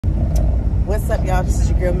What's up, y'all? This is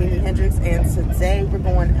your girl Mimi Hendrix, and today we're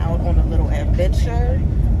going out on a little adventure.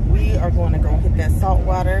 We are going to go hit that salt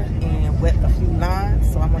water and wet a few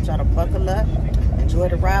lines. So I want y'all to buckle up, enjoy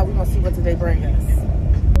the ride. We're gonna see what today brings us.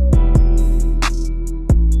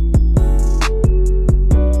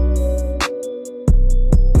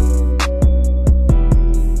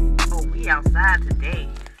 Oh, we outside today.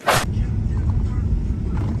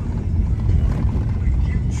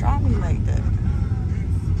 Try me like that.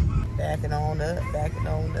 Backing on up, backing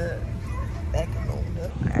on up, backing on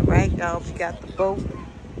up. All right, y'all, we got the boat.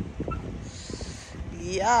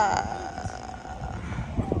 Yeah.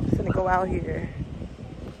 We're gonna go out here.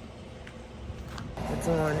 We're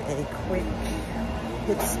doing a quick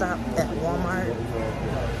pit stop at Walmart.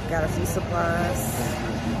 Got a few supplies,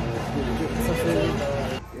 getting some food.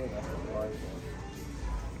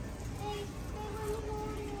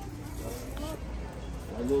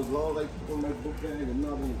 Those laws like put on that book bag and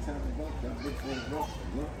not in the tackle box, that big thing rough,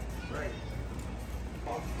 no? Right.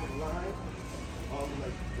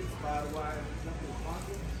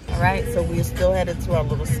 All right, so we're still headed to our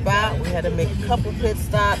little spot. We had to make a couple pit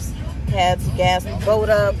stops, had to gas the boat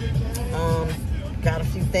up, got a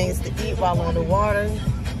few things to eat while on the water.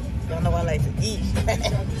 Y'all know I like to eat.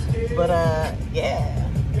 But yeah,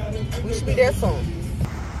 we should be there soon.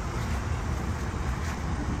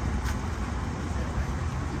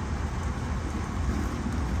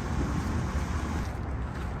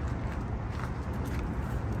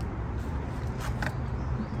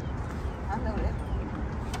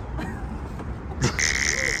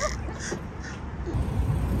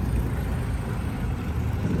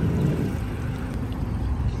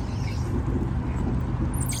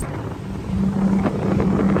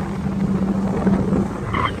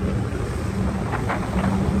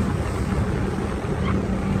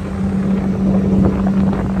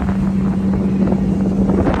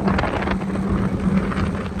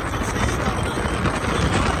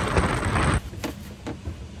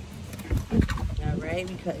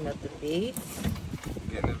 We cutting up the bait.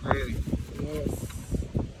 Getting it ready. Yes.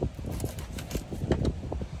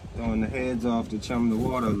 Throwing the heads off to chum the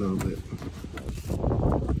water a little bit.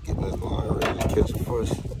 Getting the line ready to catch a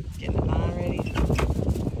fish. Getting the line ready.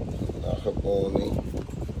 Knock up on me.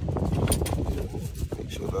 Make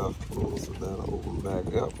sure that's closed so that'll open back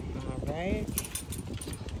up. All right.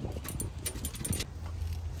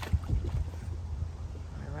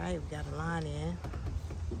 All right, we got a line in.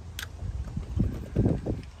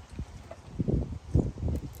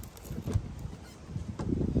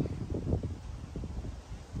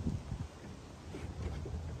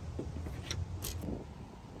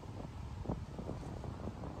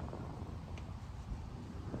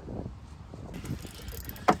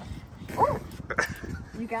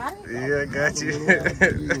 You got it? Yeah, I got you.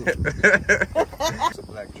 It's a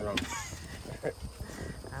black drum.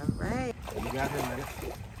 All right. You got him, man.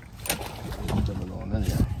 Double on in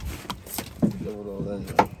there. Double on in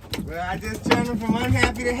there. Well, I just turned him from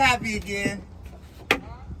unhappy to happy again.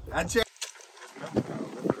 I checked.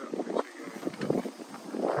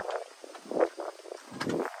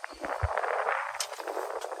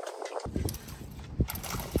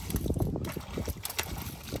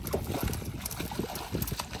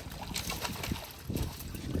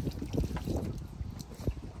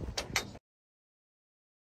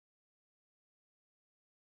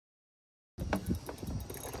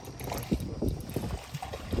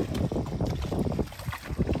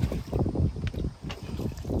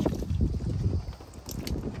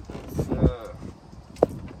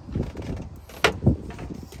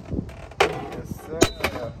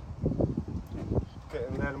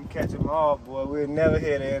 Catch them all, boy. We'll never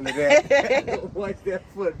hear the end of that. Watch that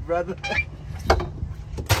foot, brother.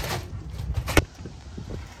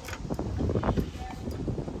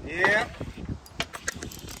 Yeah.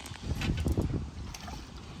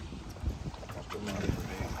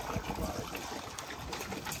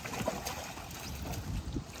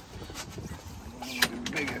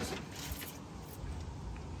 Biggest.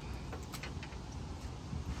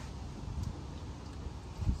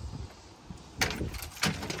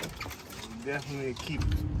 Definitely a keep.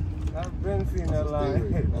 I've been seeing that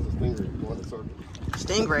line. That's a stingray. You want a circle?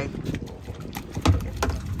 Stingray.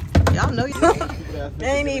 Y'all know you they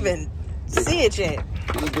ain't even see it yet.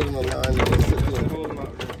 You give him a line and just sit there. Hold him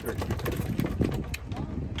out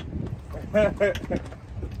real quick.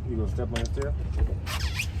 You gonna step on his tail?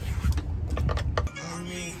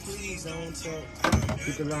 Please don't talk.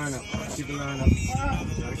 Keep the line up. Keep the line up.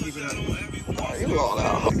 Gotta keep it up. Oh, you all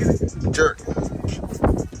out. Jerk.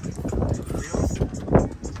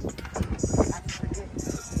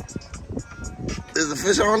 Is the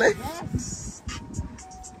fish on there? Yes.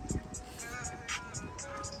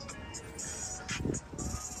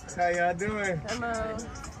 How y'all doing? Hello.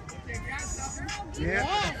 Yeah.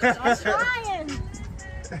 I'm trying.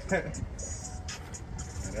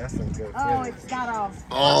 That's some good Oh, food. it's got off.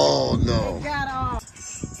 Oh no. It got off.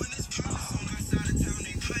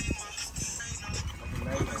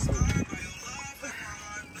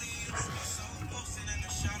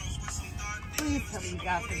 Please tell me you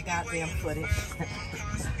got the goddamn footage.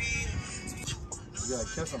 You gotta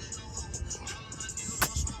kiss him.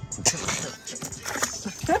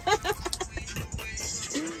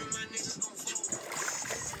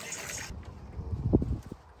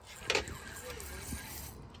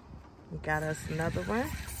 We got us another one. I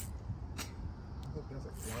hope that's a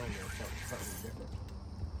clown or something different.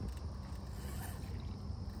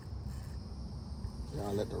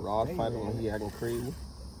 Y'all let the rod fight him when he acting crazy.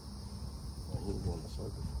 Oh, he was going to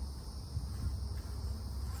circus.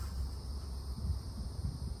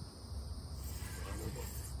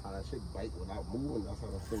 How that shit bite without moving, that's how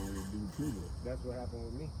the thing will do too. That's what happened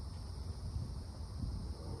with me.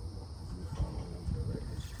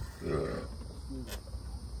 Yeah.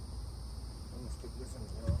 I'm gonna stick this in the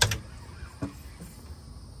wall.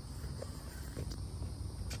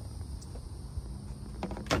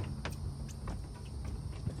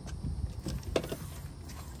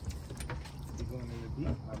 You going in the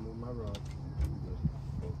deep? I move my rod.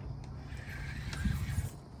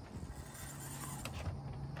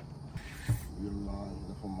 You're lying.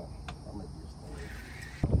 Lift him up. That might be a story.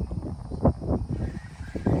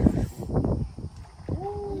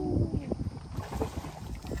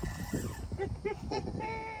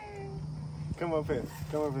 Come up here.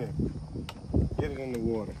 Come up here. Get it in the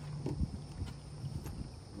water.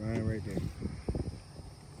 Right there.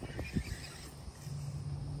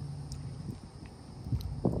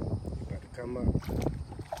 You got to come up.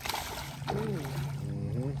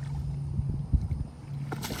 Mm-hmm.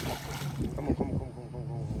 Come on. Come on.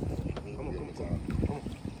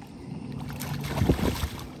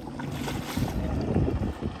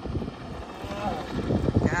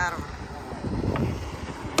 Got him.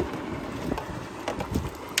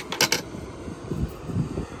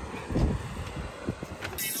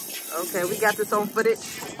 Okay, we got this on footage.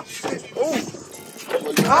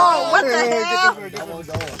 Oh, what the hell? That one's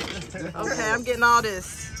on. Okay, I'm getting all this.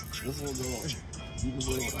 This one's on. You can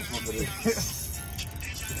wait on top of this.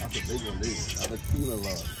 That's a big one, dude. That's a kilo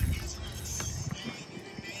rod.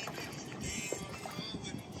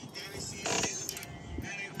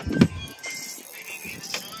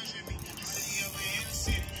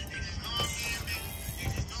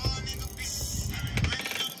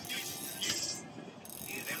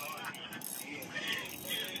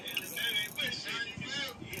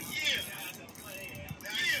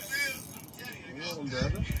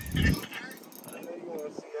 Brother. I know you want to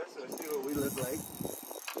see us or see what we look like.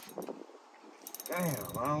 Damn,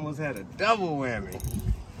 I almost had a double whammy.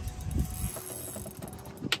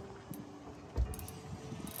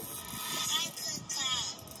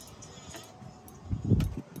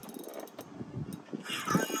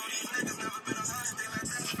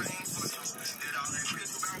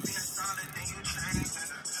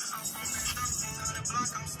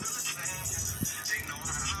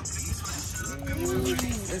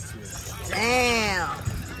 Damn.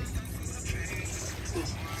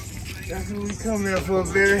 That's what we come here for,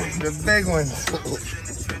 baby. The big ones.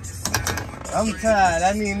 I'm tired.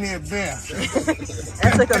 I need me a beer.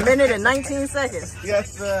 That took a minute and 19 seconds.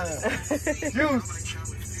 Yes, sir. Juice.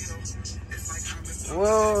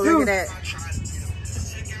 Whoa, look at that.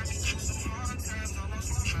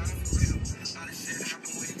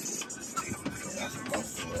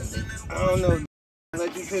 I don't know.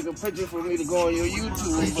 Let you take a picture for me to go on your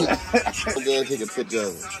YouTube. I'm going to take a picture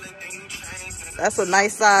of it. That's a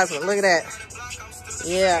nice size one. Look at that.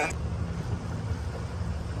 Yeah.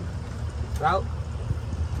 Trout.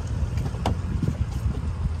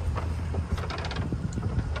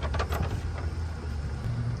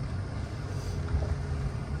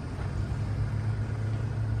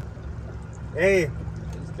 Hey.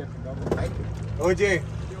 OJ.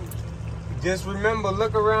 Just remember,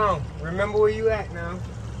 look around. Remember where you at now.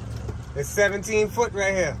 It's 17 foot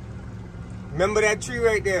right here. Remember that tree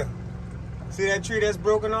right there? See that tree that's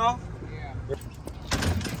broken off? Yeah.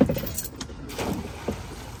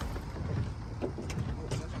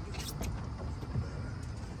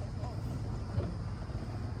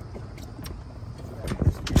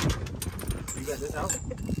 You got this out?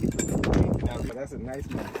 That's a nice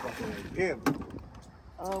motherfucker right there.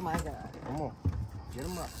 Oh my God. Come on. Get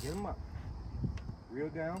him up. Get him up. Reel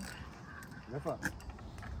down. Lift up.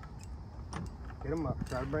 Get him up.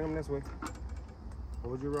 Try to bring him this way.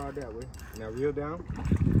 Hold your rod that way. Now reel down.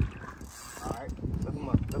 All right, lift him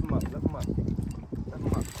up, lift him up, lift him up, lift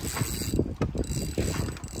him up.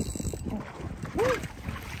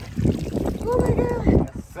 Oh my God.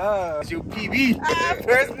 Yes, sir. It's your PB.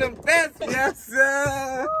 Personal best. Yes,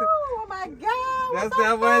 sir. Oh my God. That's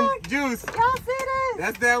that one juice. Y'all see this?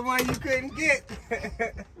 That's that one you couldn't get.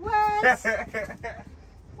 What?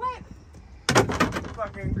 What?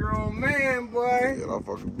 Fucking grown man, boy. Yeah, I'm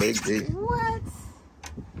fucking big D. What?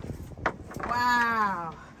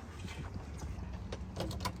 Wow.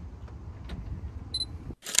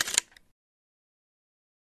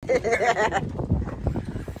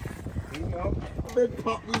 You know? Big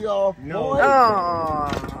pop me off, No. boy. Oh.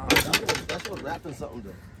 That's what rapping something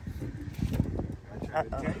do. I tried to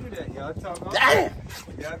tell you that. Y'all talk all Damn!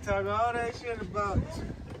 Y'all talk all that shit about.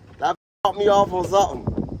 That pop me off on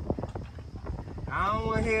something. I don't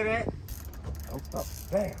want to hear that. I'm up.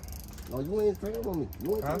 Damn. No, you ain't tangling me.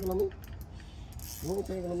 You ain't Huh? tangling me. You ain't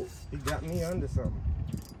tangling me. He got me under something.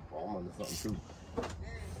 Oh, I'm under something too.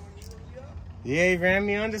 Yeah, he ran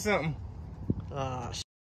me under something. Oh,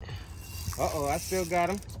 Uh-oh, I still got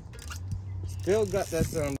him. Still got that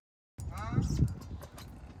something.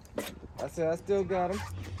 I said I still got him.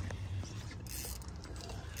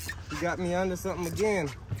 He got me under something again.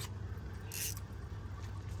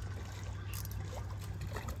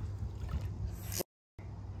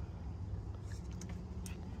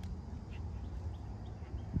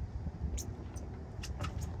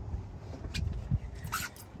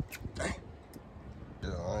 Yeah,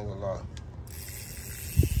 I ain't gonna lie.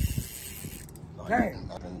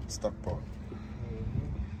 Damn. I've been stuck part.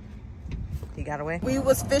 he got away. We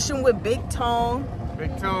was fishing with Big Tone.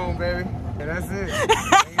 Big tone, baby. Yeah, that's it.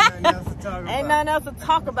 Ain't nothing else to talk about. Ain't nothing else to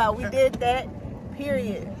talk about. We did that,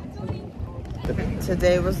 period.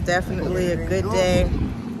 Today was definitely a good day.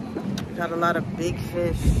 Got a lot of big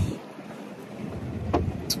fish.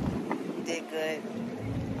 Did good.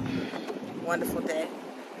 Wonderful day.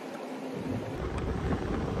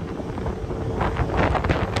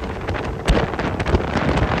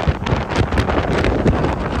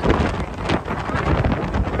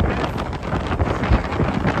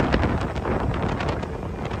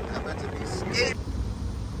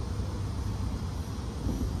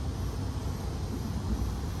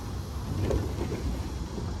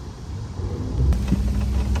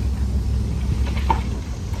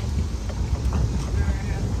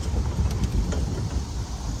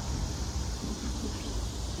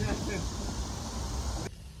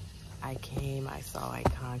 I came, I saw, I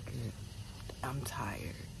conquered. I'm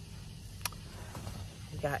tired.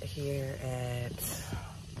 We got here at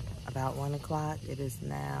about 1 o'clock. It is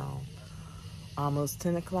now almost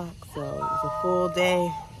 10 o'clock, so it was a full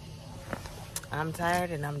day. I'm tired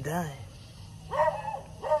and I'm done.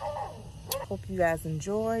 Hope you guys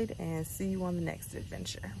enjoyed and see you on the next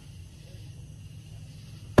adventure.